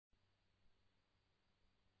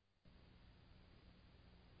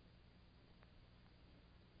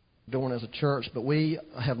doing as a church, but we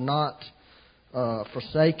have not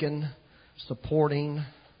forsaken supporting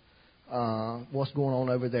what's going on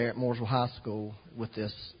over there at Mooresville High School with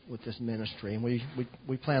this ministry, and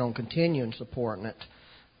we plan on continuing supporting it,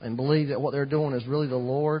 and believe that what they're doing is really the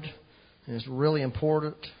Lord, and it's really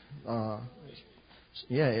important.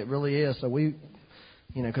 Yeah, it really is. So we,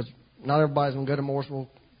 because not everybody's going to go to Mooresville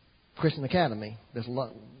Christian Academy. There's a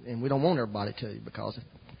lot, and we don't want everybody to, because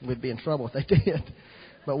we'd be in trouble if they did.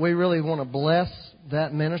 But we really want to bless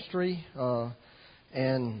that ministry,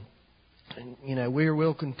 and we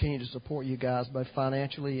will continue to support you guys both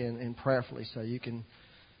financially and prayerfully. So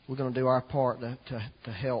we're going to do our part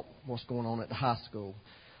to help what's going on at the high school.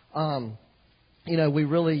 We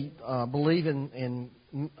really believe in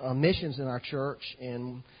missions in our church,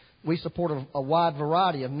 and we support a wide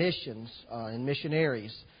variety of missions and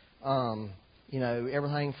missionaries.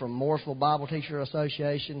 Everything from Mooresville Bible Teacher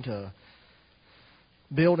Association to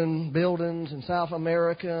building buildings in South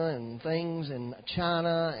America and things in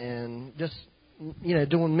China, and just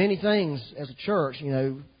doing many things as a church.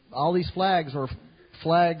 All these flags are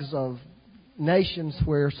flags of nations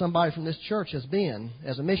where somebody from this church has been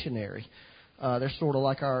as a missionary. They're sort of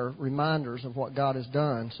like our reminders of what God has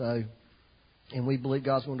done. So, and we believe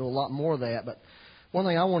God's going to do a lot more of that. But one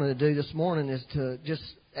thing I wanted to do this morning is to just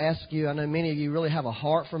ask you, I know many of you really have a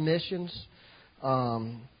heart for missions,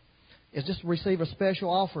 is just receive a special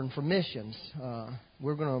offering for missions.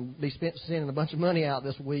 We're going to be sending a bunch of money out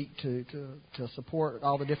this week to support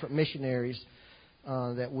all the different missionaries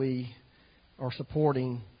that we are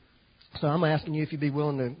supporting. So I'm asking you if you'd be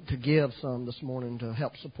willing to give some this morning to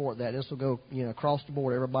help support that. This will go across the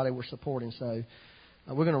board, everybody we're supporting. So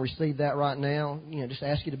we're going to receive that right now. Just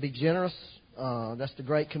ask you to be generous. That's the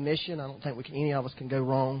Great Commission. I don't think any of us can go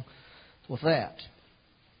wrong with that.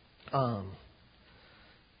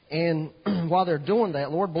 And while they're doing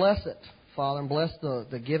that, Lord, bless it, Father, and bless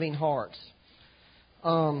the giving hearts. I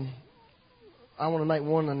want to make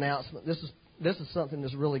one announcement. This is something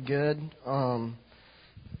that's really good.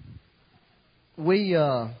 We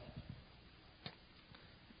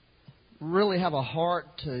really have a heart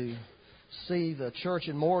to see the church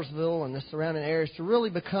in Mooresville and the surrounding areas to really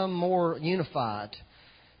become more unified.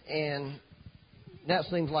 And that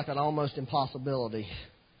seems like an almost impossibility,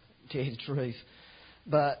 to tell you the truth.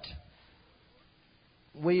 But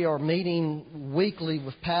we are meeting weekly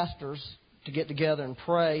with pastors to get together and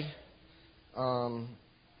pray.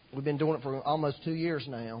 We've been doing it for almost 2 years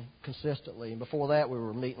now, consistently. And before that, we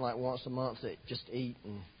were meeting like once a month to just eat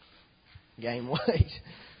and gain weight.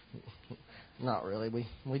 Not really.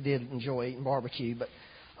 We did enjoy eating barbecue. But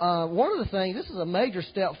one of the things, this is a major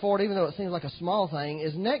step forward, even though it seems like a small thing,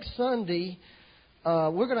 is next Sunday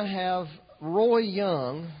we're going to have Roy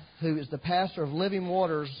Young, who is the pastor of Living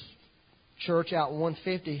Waters Church out in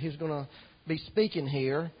 150, who's going to be speaking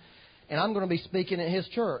here. And I'm going to be speaking at his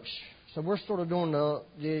church. So we're sort of doing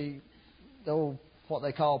the old, what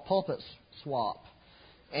they call pulpit swap.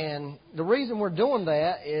 And the reason we're doing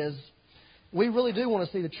that is we really do want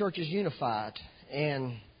to see the churches unified.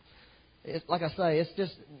 And like I say,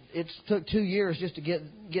 it's took 2 years just to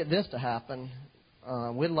get this to happen.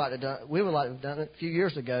 We would like to have done it a few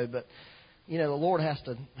years ago, but the Lord has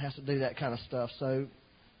to do that kind of stuff. So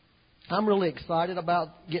I'm really excited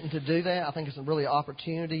about getting to do that. I think it's a really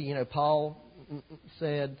opportunity. Paul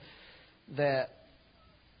said that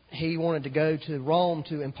he wanted to go to Rome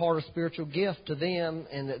to impart a spiritual gift to them,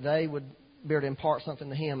 and that they would be able to impart something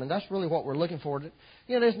to him. And that's really what we're looking for.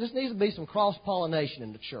 There needs to be some cross-pollination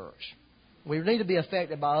in the church. We need to be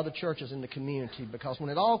affected by other churches in the community, because when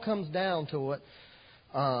it all comes down to it,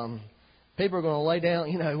 people are going to lay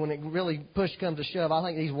down, when it really push comes to shove, I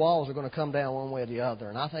think these walls are going to come down one way or the other.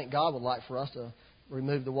 And I think God would like for us to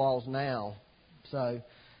remove the walls now. So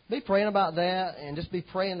be praying about that, and just be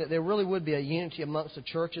praying that there really would be a unity amongst the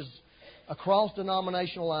churches across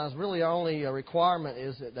denominational lines. Really, our only requirement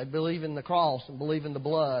is that they believe in the cross and believe in the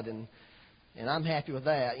blood, and I'm happy with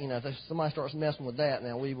that. If somebody starts messing with that,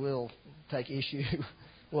 now we will take issue.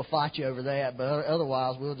 We'll fight you over that, but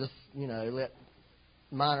otherwise we'll just, let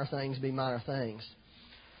minor things be minor things.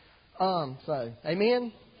 So,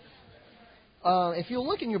 amen? If you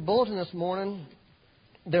look in your bulletin this morning,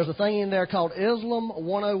 there's a thing in there called Islam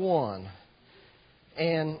 101.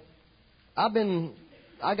 And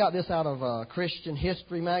I got this out of Christian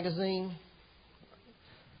History magazine.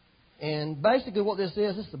 And basically what this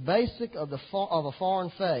is the basic of a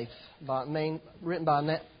foreign faith, written by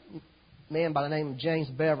a man by the name of James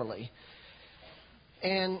Beverly.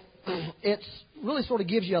 And it's really sort of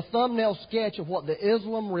gives you a thumbnail sketch of what the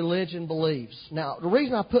Islam religion believes. Now, the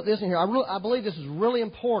reason I put this in here, I believe this is really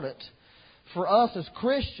important for us as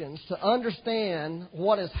Christians to understand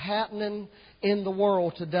what is happening in the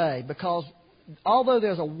world today. Because although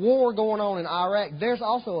there's a war going on in Iraq, there's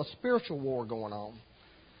also a spiritual war going on.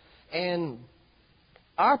 And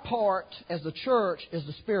our part as the church is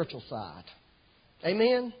the spiritual side.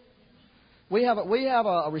 Amen? We have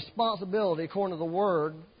a responsibility, according to the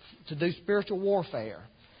Word, to do spiritual warfare.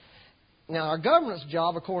 Now, our government's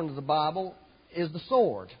job, according to the Bible, is the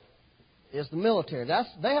sword, is the military.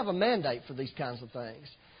 They have a mandate for these kinds of things.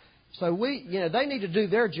 So they need to do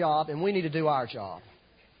their job, and we need to do our job.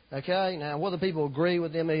 Okay? Now, whether people agree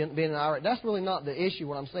with them being in Iraq, that's really not the issue,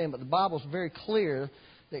 what I'm saying, but the Bible's very clear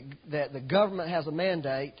that the government has a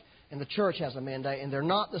mandate and the church has a mandate, and they're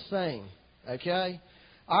not the same. Okay?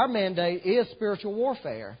 Our mandate is spiritual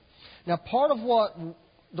warfare. Now, part of what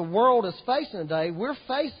the world is facing today, we're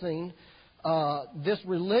facing this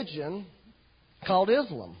religion called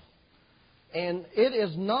Islam. And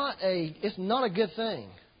it's not a good thing.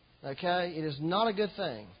 Okay? It is not a good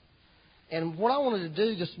thing. And what I wanted to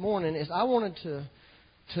do this morning is I wanted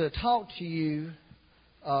to talk to you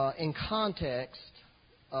in context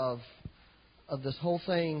of this whole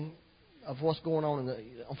thing, of what's going on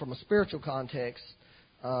from a spiritual context.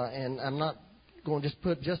 And I'm not going to just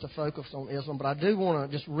put a focus on Islam, but I do want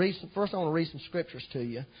to just read first I want to read some scriptures to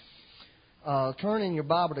you. Turn in your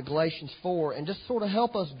Bible to Galatians 4 and just sort of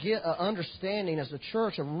help us get an understanding as a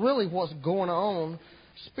church of really what's going on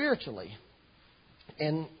spiritually.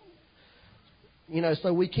 And,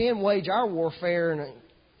 so we can wage our warfare in a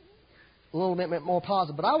little bit more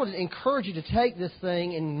positive. But I would encourage you to take this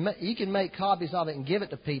thing, and you can make copies of it and give it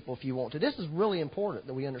to people if you want to. This is really important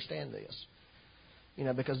that we understand this.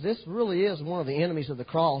 Because this really is one of the enemies of the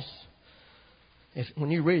cross. When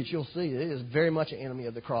you read it, you'll see it is very much an enemy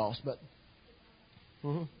of the cross. But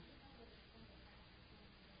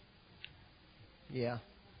yeah,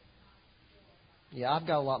 I've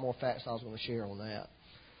got a lot more facts I was going to share on that.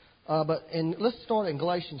 Let's start in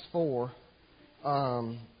Galatians 4,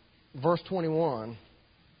 verse 21.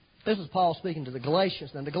 This is Paul speaking to the Galatians.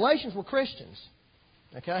 Now, the Galatians were Christians.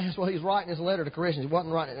 Okay, that's why he's writing his letter to Christians. He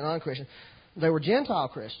wasn't writing it to non-Christians. They were Gentile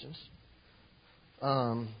Christians.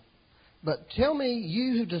 But tell me,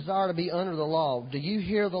 you who desire to be under the law, do you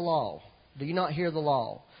hear the law? Do you not hear the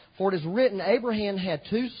law? For it is written, Abraham had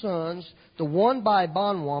 2 sons, the one by a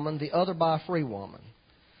bondwoman, the other by a free woman.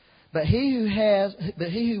 But he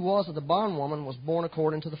who was of the bondwoman was born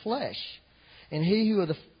according to the flesh, and he who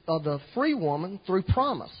of the free woman through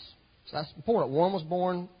promise. So that's important. One was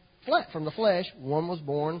born from the flesh, one was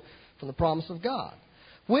born from the promise of God.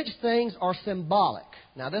 Which things are symbolic?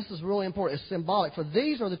 Now, this is really important. It's symbolic. For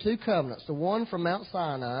these are the 2 covenants. The one from Mount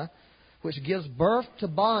Sinai, which gives birth to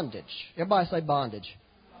bondage. Everybody say bondage.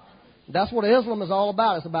 That's what Islam is all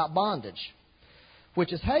about. It's about bondage,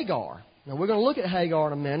 which is Hagar. Now, we're going to look at Hagar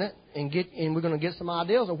in a minute, and we're going to get some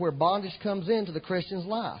ideas of where bondage comes into the Christian's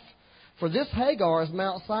life. For this Hagar is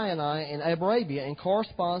Mount Sinai in Arabia and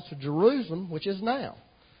corresponds to Jerusalem, which is now,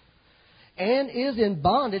 and is in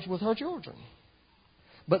bondage with her children.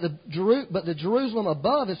 But the Jerusalem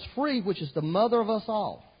above is free, which is the mother of us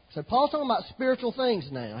all. So Paul's talking about spiritual things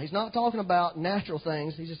now. He's not talking about natural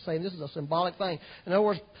things. He's just saying this is a symbolic thing. In other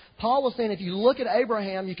words, Paul was saying if you look at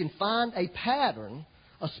Abraham, you can find a pattern,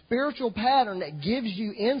 a spiritual pattern that gives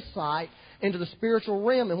you insight into the spiritual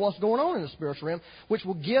realm and what's going on in the spiritual realm, which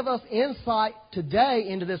will give us insight today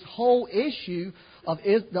into this whole issue of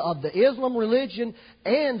the Islam religion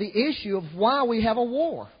and the issue of why we have a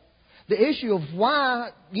war. The issue of why,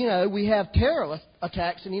 we have terrorist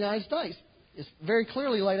attacks in the United States. It's very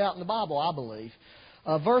clearly laid out in the Bible, I believe.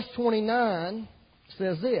 Verse 29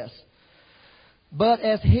 says this, But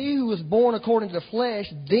as he who was born according to the flesh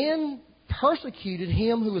then persecuted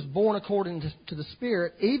him who was born according to the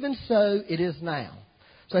Spirit, even so it is now.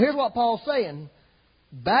 So here's what Paul's saying.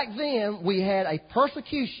 Back then we had a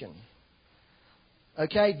persecution.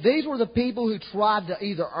 Okay, these were the people who tried to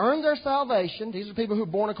either earn their salvation. These are people who were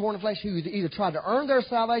born according to the flesh, who either tried to earn their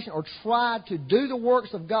salvation or tried to do the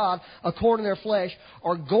works of God according to their flesh,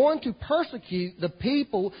 are going to persecute the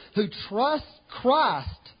people who trust Christ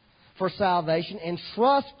for salvation and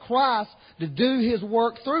trust Christ to do His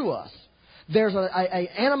work through us. There's an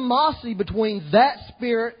animosity between that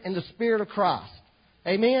Spirit and the Spirit of Christ.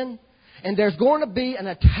 Amen? And there's going to be an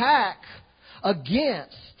attack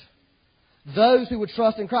against those who would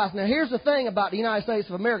trust in Christ. Now, here's the thing about the United States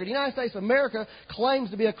of America. The United States of America claims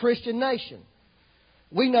to be a Christian nation.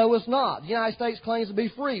 We know it's not. The United States claims to be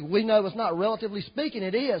free. We know it's not. Relatively speaking,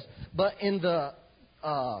 it is. But in the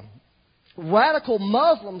radical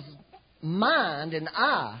Muslims' mind and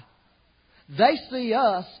eye, they see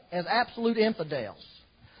us as absolute infidels.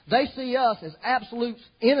 They see us as absolute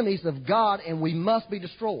enemies of God, and we must be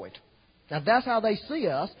destroyed. Now, that's how they see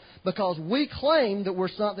us, because we claim that we're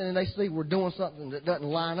something, and they see we're doing something that doesn't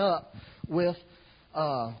line up with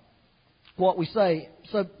what we say.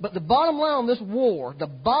 So, but the bottom line on this war, the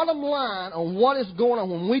bottom line on what is going on,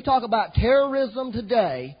 when we talk about terrorism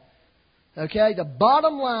today, okay, the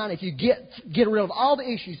bottom line, if you get rid of all the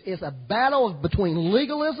issues, is a battle between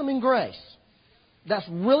legalism and grace. That's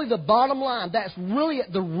really the bottom line. That's really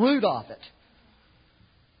at the root of it.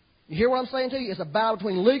 You hear what I'm saying to you? It's a battle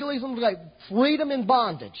between legalism and freedom and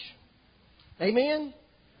bondage. Amen?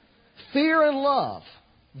 Fear and love.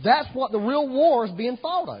 That's what the real war is being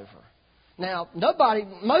fought over. Now,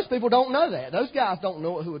 most people don't know that. Those guys don't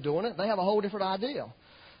know who are doing it. They have a whole different idea.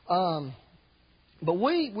 But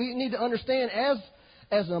we need to understand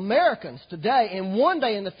as Americans today, and one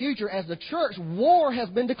day in the future as the church, war has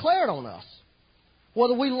been declared on us.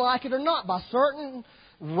 Whether we like it or not, by certain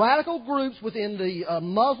radical groups within the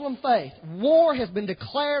Muslim faith. War has been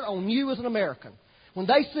declared on you as an American. When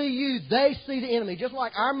they see you, they see the enemy. Just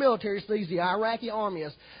like our military sees the Iraqi army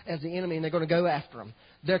as the enemy, and they're going to go after them.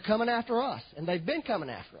 They're coming after us, and they've been coming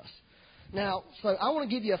after us. Now, so I want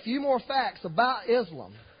to give you a few more facts about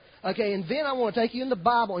Islam. Okay, and then I want to take you in the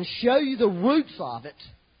Bible and show you the roots of it,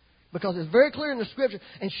 because it's very clear in the Scripture,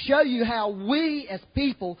 and show you how we as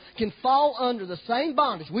people can fall under the same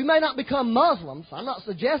bondage. We may not become Muslims. I'm not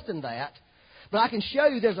suggesting that. But I can show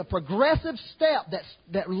you there's a progressive step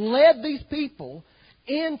that led these people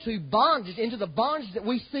into bondage, into the bondage that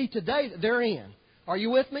we see today that they're in. Are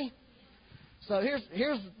you with me? So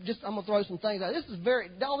here's just, I'm going to throw some things out. This is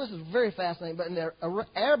very fascinating. But in the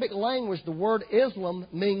Arabic language, the word Islam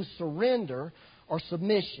means surrender or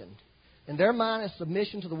submission. In their mind, it's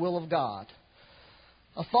submission to the will of God.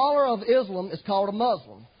 A follower of Islam is called a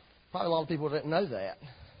Muslim. Probably a lot of people didn't know that,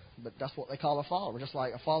 but that's what they call a follower. Just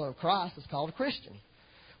like a follower of Christ is called a Christian,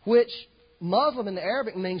 which Muslim in the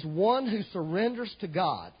Arabic means one who surrenders to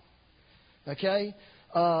God. Okay?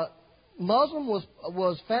 Muslim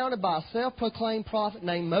was founded by a self-proclaimed prophet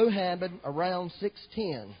named Muhammad around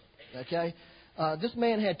 610. Okay? This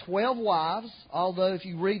man had 12 wives, although if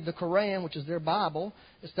you read the Quran, which is their Bible,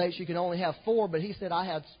 it states you can only have 4, but he said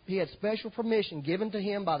he had special permission given to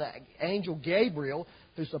him by the angel Gabriel,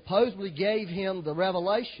 who supposedly gave him the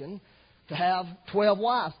revelation to have 12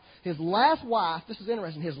 wives. His last wife, this is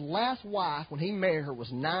interesting, his last wife, when he married her,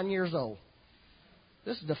 was 9 years old.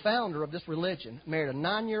 This is the founder of this religion, married a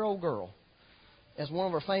 9-year-old girl. As one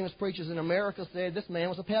of our famous preachers in America said, this man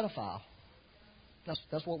was a pedophile.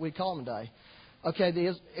 That's what we call him today. Okay,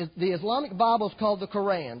 the Islamic Bible is called the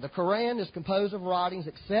Quran. The Quran is composed of writings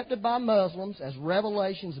accepted by Muslims as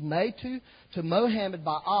revelations made to Muhammad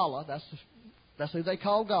by Allah. That's who they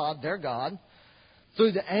call God, their God,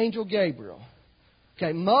 through the angel Gabriel.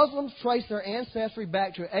 Okay, Muslims trace their ancestry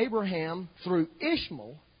back to Abraham through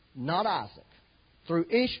Ishmael, not Isaac. Through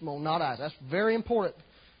Ishmael, not Isaac. That's very important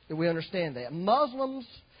that we understand that. Muslims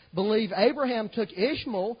believe Abraham took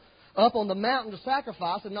Ishmael up on the mountain to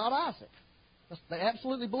sacrifice and not Isaac. They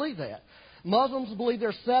absolutely believe that. Muslims believe there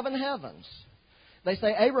are 7 heavens. They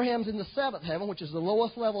say Abraham's in the 7th heaven, which is the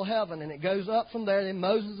lowest level heaven, and it goes up from there. Then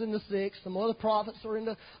Moses in the 6th. Some other prophets are in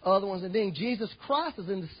the other ones. And then Jesus Christ is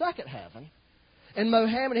in the 2nd heaven. And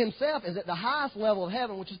Muhammad himself is at the highest level of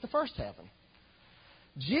heaven, which is the 1st heaven.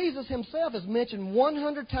 Jesus himself is mentioned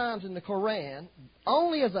 100 times in the Quran,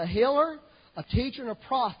 only as a healer, a teacher, and a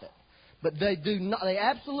prophet. But they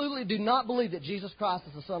absolutely do not believe that Jesus Christ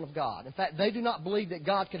is the Son of God. In fact, they do not believe that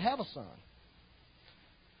God could have a son.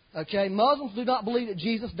 Okay, Muslims do not believe that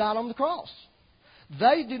Jesus died on the cross.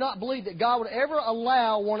 They do not believe that God would ever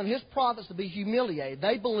allow one of His prophets to be humiliated.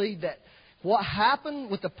 They believe that what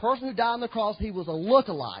happened with the person who died on the cross, he was a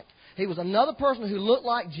look-alike. He was another person who looked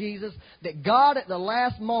like Jesus, that God at the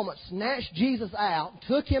last moment snatched Jesus out,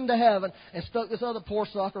 took Him to heaven, and stuck this other poor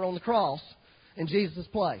sucker on the cross in Jesus'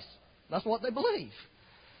 place. That's what they believe.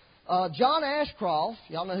 John Ashcroft,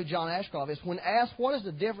 y'all know who John Ashcroft is, when asked what is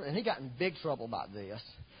the difference, and he got in big trouble about this,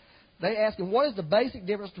 they asked him, what is the basic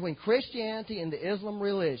difference between Christianity and the Islam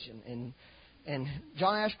religion? And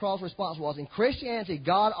John Ashcroft's response was, in Christianity,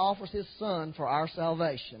 God offers His Son for our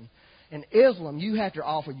salvation. In Islam, you have to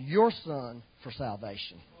offer your son for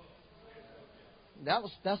salvation.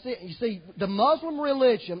 That's it. You see, the Muslim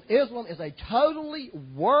religion, Islam, is a totally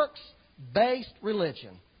works-based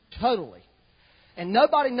religion. Totally. And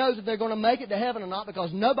nobody knows if they're going to make it to heaven or not,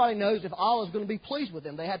 because nobody knows if Allah is going to be pleased with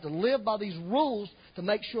them. They have to live by these rules to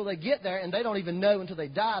make sure they get there, and they don't even know until they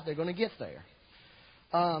die if they're going to get there.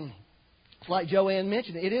 Like Joanne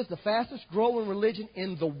mentioned, it is the fastest growing religion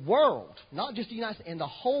in the world, not just the United States, in the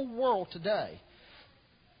whole world today.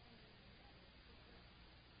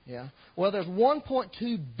 Yeah. Well, there's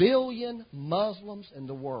 1.2 billion Muslims in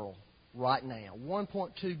the world right now.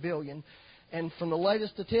 1.2 billion. And from the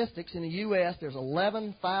latest statistics in the U.S., there's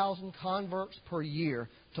 11,000 converts per year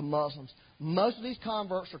to Muslims. Most of these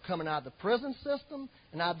converts are coming out of the prison system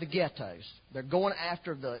and out of the ghettos. They're going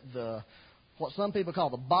after the what some people call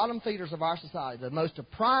the bottom feeders of our society, the most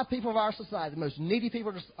deprived people of our society, the most needy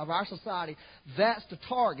people of our society. That's the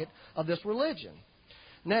target of this religion.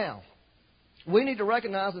 Now, we need to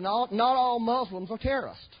recognize that not all Muslims are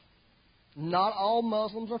terrorists. Not all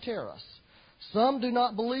Muslims are terrorists. Some do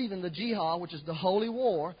not believe in the jihad, which is the holy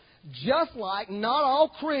war, just like not all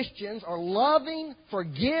Christians are loving,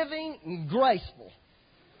 forgiving, and graceful.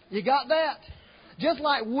 You got that? Just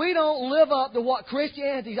like we don't live up to what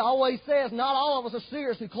Christianity always says, not all of us are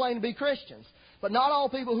serious who claim to be Christians. But not all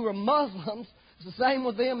people who are Muslims, it's the same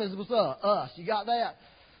with them as with us. You got that?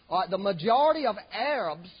 All right, the majority of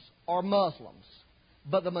Arabs are Muslims,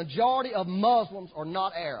 but the majority of Muslims are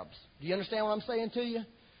not Arabs. Do you understand what I'm saying to you?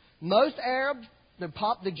 Most Arabs,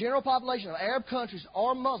 the general population of Arab countries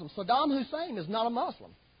are Muslims. Saddam Hussein is not a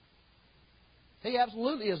Muslim. He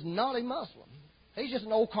absolutely is not a Muslim. He's just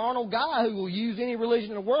an old carnal guy who will use any religion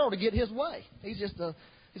in the world to get his way. He's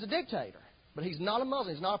a dictator. But he's not a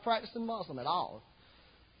Muslim. He's not a practicing Muslim at all.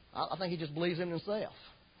 I think he just believes in himself.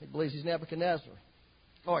 He believes he's Nebuchadnezzar.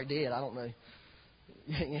 Or he did, I don't know.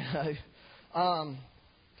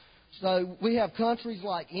 So we have countries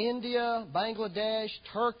like India, Bangladesh,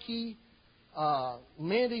 Turkey,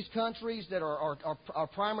 many of these countries that are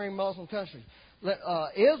primary Muslim countries.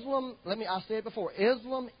 Islam, I said it before,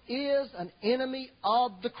 Islam is an enemy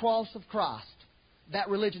of the cross of Christ. That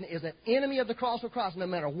religion is an enemy of the cross of Christ. No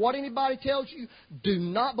matter what anybody tells you, do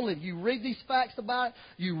not believe it. You read these facts about it,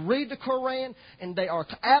 you read the Quran, and they are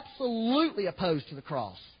absolutely opposed to the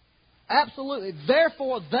cross. Absolutely.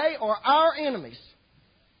 Therefore, they are our enemies.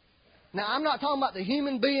 Now, I'm not talking about the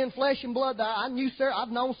human being, flesh and blood. I've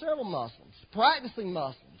known several Muslims, practicing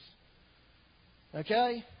Muslims.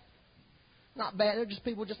 Okay? Not bad. They're just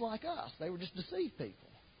people just like us. They were just deceived people.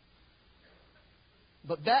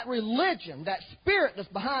 But that religion, that spirit that's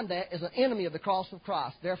behind that is an enemy of the cross of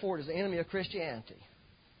Christ. Therefore, it is an enemy of Christianity.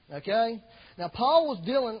 Okay? Now, Paul was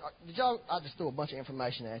dealing... I just threw a bunch of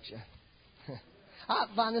information at you. I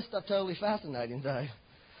find this stuff totally fascinating, though.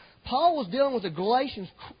 Paul was dealing with the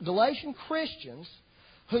Galatian Christians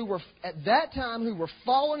who were, at that time, who were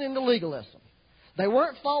falling into legalism. They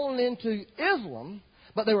weren't falling into Islam,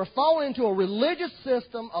 but they were falling into a religious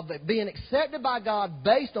system of being accepted by God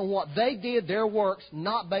based on what they did, their works,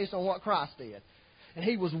 not based on what Christ did. And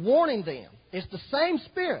he was warning them. It's the same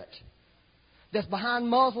spirit that's behind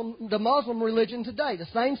the Muslim religion today. The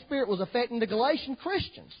same spirit was affecting the Galatian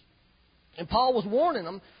Christians. And Paul was warning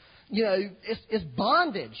them, it's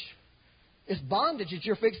bondage. It's bondage that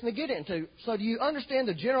you're fixing to get into. So do you understand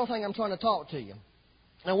the general thing I'm trying to talk to you?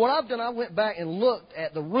 Now, what I've done, I went back and looked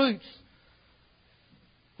at the roots,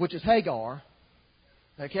 which is Hagar,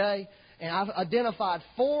 okay? And I've identified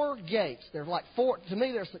 4 gates. There's like 4, to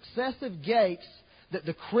me, there's successive gates that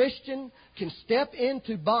the Christian can step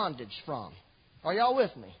into bondage from. Are y'all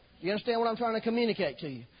with me? You understand what I'm trying to communicate to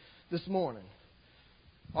you this morning?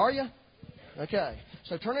 Are you? Okay.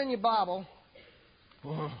 So turn in your Bible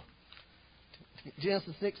to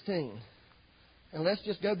Genesis 16. And let's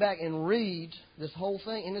just go back and read this whole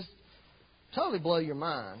thing. And it's totally blow your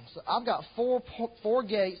mind. So I've got four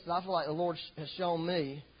gates that I feel like the Lord has shown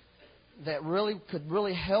me that really could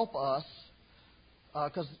really help us.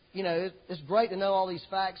 Because, it's great to know all these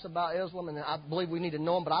facts about Islam, and I believe we need to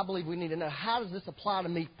know them, but I believe we need to know, how does this apply to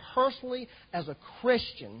me personally as a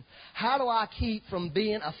Christian? How do I keep from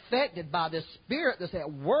being affected by this spirit that's at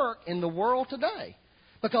work in the world today?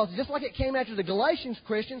 Because just like it came after the Galatians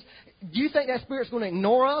Christians, do you think that spirit's going to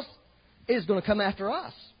ignore us? It's going to come after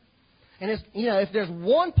us. And if there's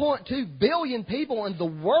 1.2 billion people in the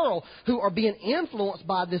world who are being influenced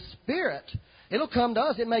by this spirit, it'll come to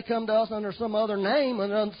us. It may come to us under some other name,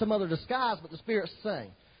 under some other disguise, but the Spirit's the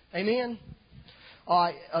same. Amen?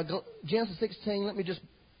 All right, Genesis 16, let me just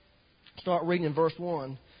start reading in verse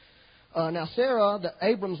 1. Now Sarah,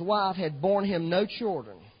 Abram's wife, had borne him no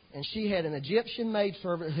children, and she had an Egyptian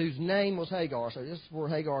maidservant whose name was Hagar. So this is where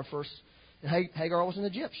Hagar was an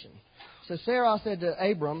Egyptian. So Sarah said to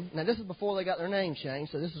Abram, now this is before they got their name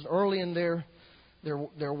changed, so this is early in their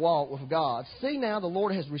walk with God. See now, the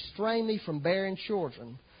Lord has restrained me from bearing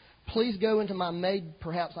children. Please go into my maid,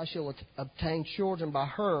 perhaps I shall obtain children by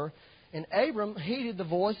her. And Abram heeded the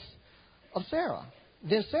voice of Sarah.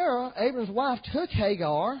 Then Sarah, Abram's wife, took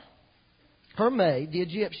Hagar, her maid, the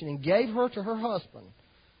Egyptian, and gave her to her husband.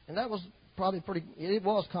 And that was probably it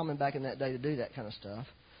was common back in that day to do that kind of stuff.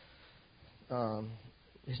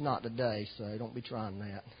 It's not today, so don't be trying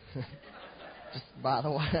that. Just by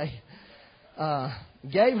the way.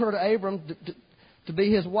 Gave her to Abram to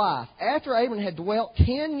be his wife. After Abram had dwelt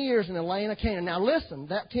 10 years in the land of Canaan. Now listen,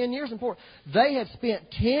 that 10 years is important. They had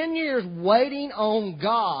spent 10 years waiting on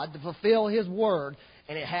God to fulfill His word,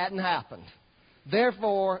 and it hadn't happened.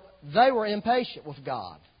 Therefore, they were impatient with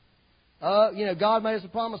God. God made us a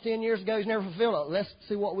promise 10 years ago. He's never fulfilled it. Let's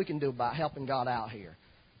see what we can do about helping God out here.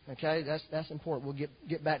 Okay, that's important. We'll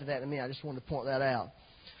get back to that in a minute. I just wanted to point that out.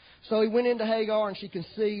 So he went into Hagar, and she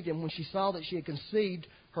conceived, and when she saw that she had conceived,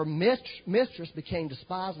 her mistress became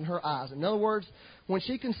despised in her eyes. In other words, when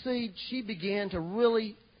she conceived, she began to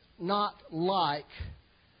really not like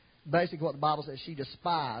basically what the Bible says. She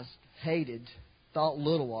despised, hated, thought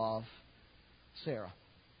little of Sarah.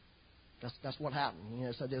 That's what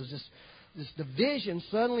happened. So there was this division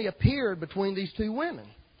suddenly appeared between these two women,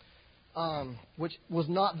 which was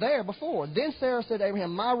not there before. Then Sarah said to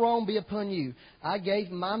Abraham, "My wrong be upon you. I gave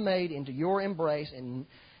my maid into your embrace, and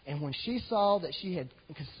when she saw that she had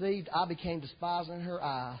conceived, I became despised in her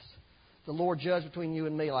eyes. The Lord judged between you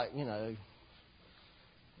and me." I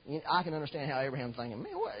can understand how Abraham's thinking,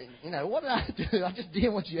 "Man, what did I do? I just did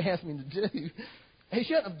what you asked me to do. He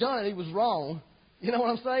shouldn't have done it. He was wrong." You know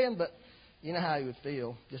what I'm saying? But you know how he would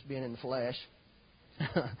feel, just being in the flesh.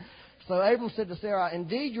 So Abram said to Sarah,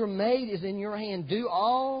 "Indeed, your maid is in your hand. Do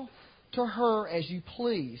all to her as you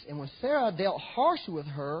please." And when Sarah dealt harshly with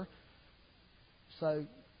her, so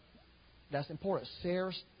that's important.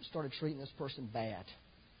 Sarah started treating this person bad.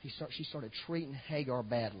 She started treating Hagar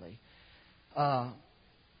badly.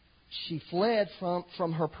 She fled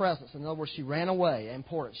from her presence. In other words, she ran away.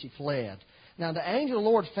 Important. She fled. Now the angel of the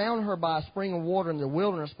Lord found her by a spring of water in the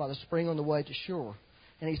wilderness, by the spring on the way to Shur.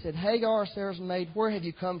 And he said, "Hagar, Sarah's maid, where have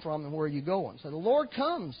you come from and where are you going?" So the Lord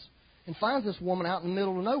comes and finds this woman out in the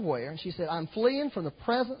middle of nowhere. And she said, "I'm fleeing from the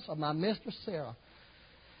presence of my mistress Sarah."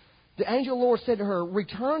 The angel of the Lord said to her,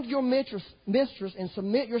 "Return to your mistress and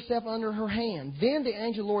submit yourself under her hand." Then the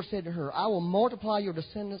angel of the Lord said to her, "I will multiply your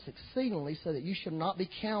descendants exceedingly so that you shall not be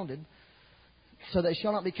counted, so they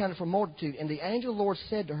shall not be counted for multitude." And the angel of the Lord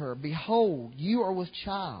said to her, "Behold, you are with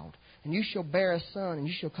child, and you shall bear a son, and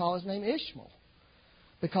you shall call his name Ishmael.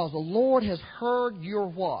 Because the Lord has heard your"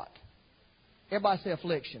 what? Everybody say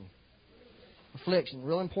affliction. Affliction,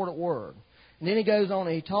 real important word. And then he goes on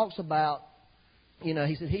and he talks about, he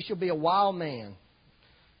said, "He shall be a wild man."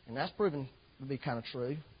 And that's proven to be kind of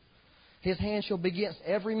true. "His hand shall be against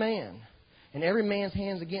every man, and every man's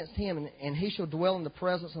hands against him, and he shall dwell in the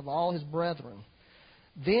presence of all his brethren."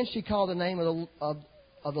 Then she called the name of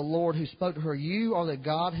the Lord who spoke to her, "You are the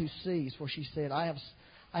God who sees." For she said,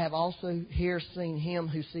 I have also here seen him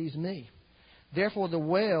who sees me." Therefore the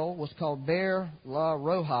well was called Beer La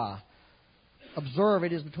Rohai. Observe,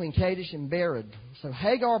 it is between Kadesh and Bered. So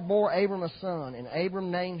Hagar bore Abram a son, and Abram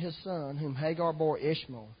named his son, whom Hagar bore,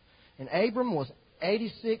 Ishmael. And Abram was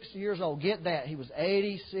 86 years old. Get that. He was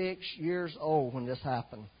 86 years old when this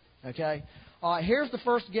happened. Okay? All right, here's the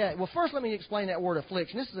first gate. Well, first let me explain that word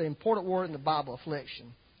affliction. This is an important word in the Bible,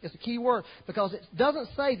 affliction. It's a key word because it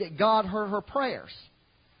doesn't say that God heard her prayers.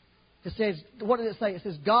 It says, what did it say? It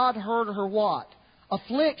says God heard her what?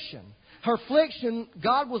 Affliction. Her affliction,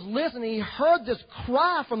 God was listening. He heard this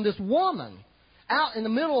cry from this woman out in the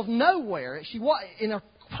middle of nowhere. And her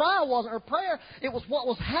cry wasn't her prayer. It was what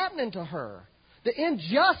was happening to her. The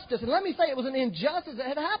injustice. And let me say, it was an injustice that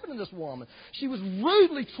had happened to this woman. She was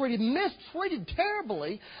rudely treated, mistreated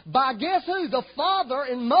terribly by, guess who? The father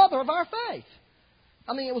and mother of our faith.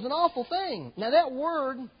 I mean, it was an awful thing. Now, that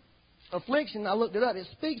word, affliction, I looked it up. It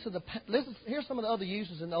speaks of here's some of the other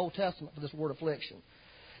uses in the Old Testament for this word affliction.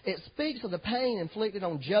 It speaks of the pain inflicted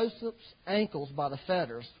on Joseph's ankles by the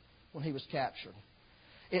fetters when he was captured.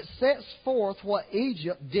 It sets forth what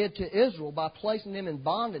Egypt did to Israel by placing them in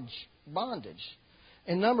bondage.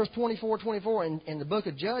 In Numbers 24:24, in the book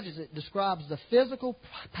of Judges, it describes the physical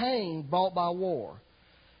pain brought by war.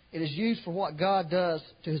 It is used for what God does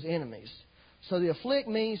to His enemies. So the afflict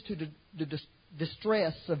means to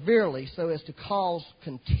distress severely so as to cause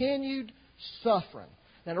continued suffering.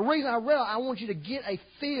 Now, the reason I want you to get a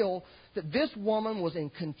feel that this woman was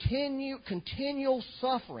in continual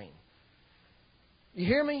suffering. You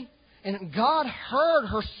hear me? And God heard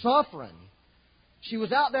her suffering. She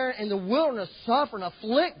was out there in the wilderness suffering,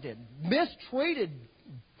 afflicted, mistreated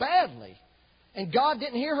badly. And God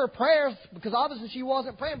didn't hear her prayers because obviously she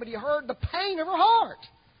wasn't praying, but He heard the pain of her heart,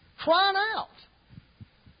 crying out.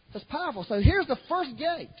 That's powerful. So here's the first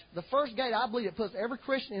gate. The first gate, I believe, it puts every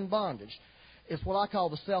Christian in bondage. It's what I call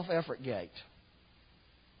the self-effort gate.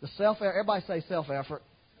 Everybody say self-effort.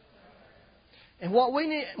 And what we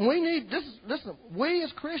need, listen, we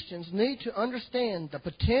as Christians need to understand the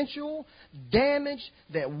potential damage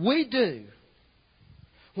that we do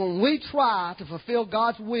when we try to fulfill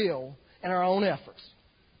God's will in our own efforts.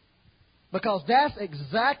 Because that's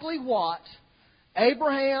exactly what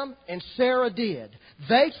Abraham and Sarah did.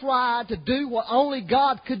 They tried to do what only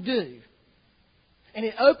God could do. And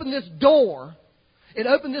it opened this door, it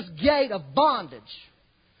opened this gate of bondage,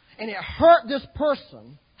 and it hurt this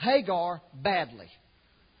person, Hagar, badly.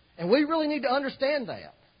 And we really need to understand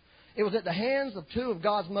that. It was at the hands of two of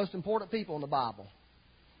God's most important people in the Bible.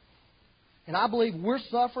 And I believe we're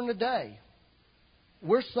suffering today.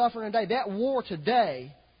 We're suffering today. That war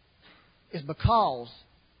today is because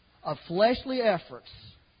of fleshly efforts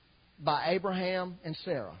by Abraham and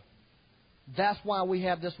Sarah. That's why we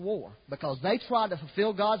have this war. Because they tried to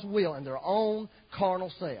fulfill God's will in their own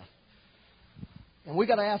carnal self. And we've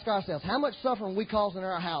got to ask ourselves, how much suffering are we causing in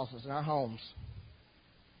our houses, in our homes?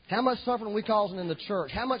 How much suffering are we causing in the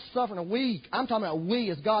church? How much suffering are we, I'm talking about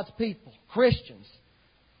we as God's people, Christians,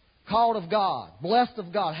 called of God, blessed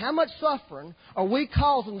of God. How much suffering are we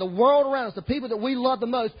causing the world around us, the people that we love the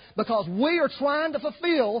most, because we are trying to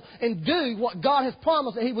fulfill and do what God has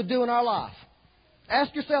promised that He would do in our life?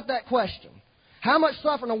 Ask yourself that question. How much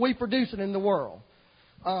suffering are we producing in the world?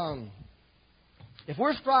 If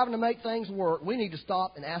we're striving to make things work, we need to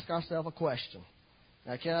stop and ask ourselves a question.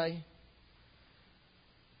 Okay?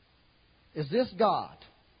 Is this God?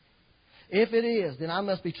 If it is, then I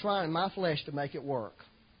must be trying in my flesh to make it work.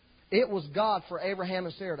 It was God for Abraham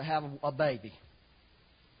and Sarah to have a baby.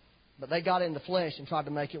 But they got in the flesh and tried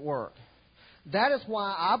to make it work. That is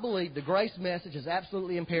why I believe the grace message is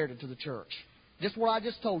absolutely imperative to the church. Just what I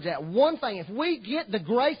just told you. That one thing, if we get the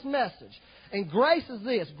grace message, and grace is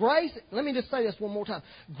this. Grace, let me just say this one more time.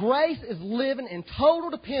 Grace is living in total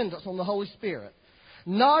dependence on the Holy Spirit.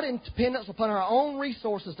 Not in dependence upon our own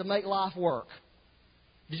resources to make life work.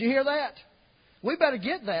 Did you hear that? We better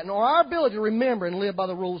get that, or our ability to remember and live by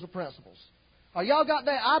the rules and principles. Oh, y'all got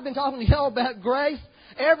that? I've been talking to y'all about grace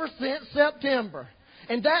ever since September.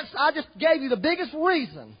 And I just gave you the biggest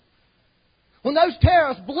reason. When those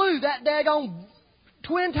terrorists blew that daggone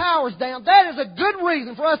Twin Towers down, that is a good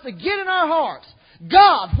reason for us to get in our hearts.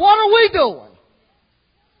 God, what are we doing?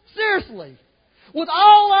 Seriously. With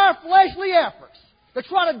all our fleshly efforts to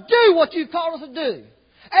try to do what you called us to do.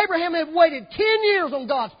 Abraham had waited 10 years on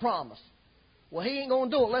God's promise. Well, he ain't going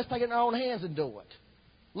to do it. Let's take it in our own hands and do it.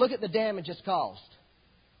 Look at the damage it's caused.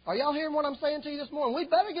 Are y'all hearing what I'm saying to you this morning? We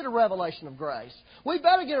better get a revelation of grace. We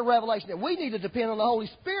better get a revelation that we need to depend on the Holy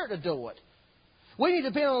Spirit to do it. We need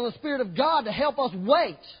to depend on the Spirit of God to help us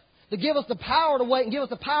wait, to give us the power to wait and give us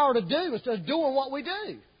the power to do instead of doing what we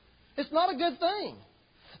do. It's not a good thing.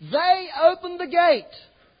 They opened the gate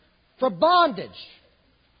for bondage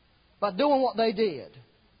by doing what they did.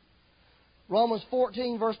 Romans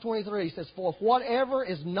 14, verse 23 says, "For whatever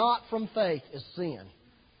is not from faith is sin."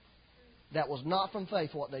 That was not from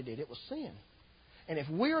faith what they did. It was sin. And if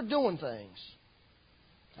we're doing things,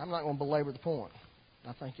 I'm not going to belabor the point.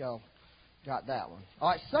 I think y'all got that one. All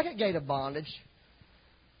right, second gate of bondage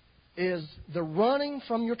is the running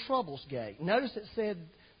from your troubles gate. Notice it said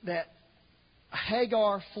that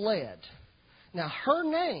Hagar fled. Now, her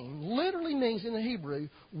name literally means in the Hebrew,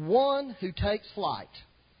 one who takes flight.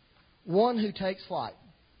 One who takes flight.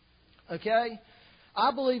 Okay?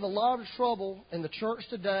 I believe a lot of trouble in the church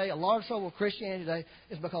today, a lot of trouble with Christianity today,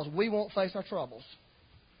 is because we won't face our troubles.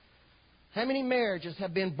 How many marriages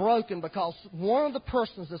have been broken because one of the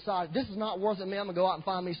persons decided, this is not worth it, man, I'm going to go out and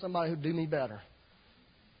find me somebody who'll do me better.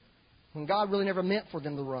 When God really never meant for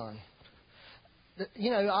them to run. You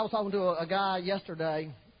know, I was talking to a guy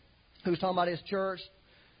yesterday who was talking about his church.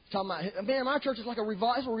 Talking about, man, my church is like a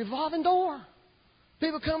revolving door.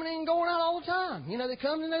 People coming in and going out all the time. You know, they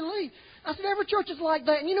come and they leave. I said, every church is like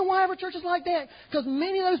that. And you know why every church is like that? Because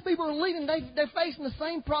many of those people are leaving. They're facing the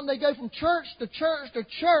same problem. They go from church to church to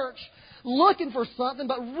church looking for something,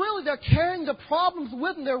 but really they're carrying the problems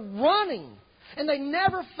with them. They're running. And they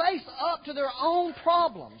never face up to their own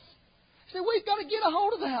problems. See, we've got to get a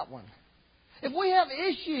hold of that one. If we have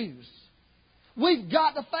issues, we've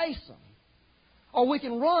got to face them. Or we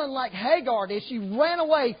can run like Hagar did. She ran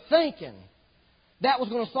away thinking that was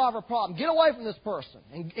going to solve her problem. Get away from this person.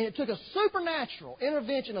 And it took a supernatural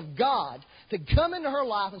intervention of God to come into her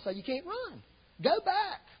life and say, you can't run. Go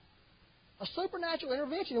back. A supernatural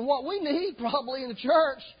intervention. And what we need probably in the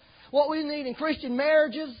church, what we need in Christian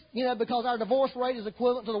marriages, you know, because our divorce rate is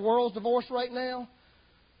equivalent to the world's divorce rate now.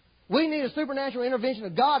 We need a supernatural intervention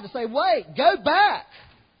of God to say, wait, go back.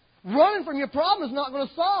 Running from your problem is not going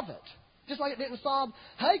to solve it. Just like it didn't solve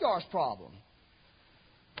Hagar's problem.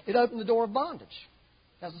 It opened the door of bondage.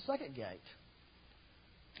 That's the second gate.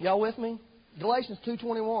 Y'all with me? Galatians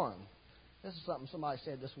 2:21. This is something somebody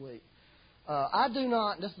said this week. I do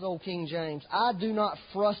not, this is old King James, I do not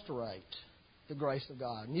frustrate the grace of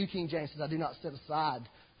God. New King James says, I do not set aside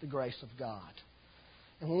the grace of God.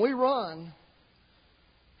 And when we run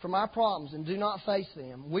from our problems and do not face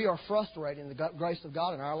them, we are frustrating the grace of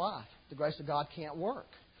God in our life. The grace of God can't work.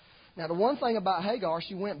 Now, the one thing about Hagar,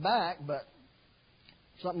 she went back, but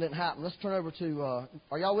something didn't happen. Let's turn over to,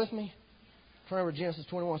 are y'all with me? Turn over to Genesis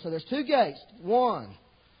 21. So there's two gates. One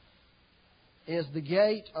is the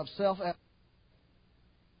gate of self-effort.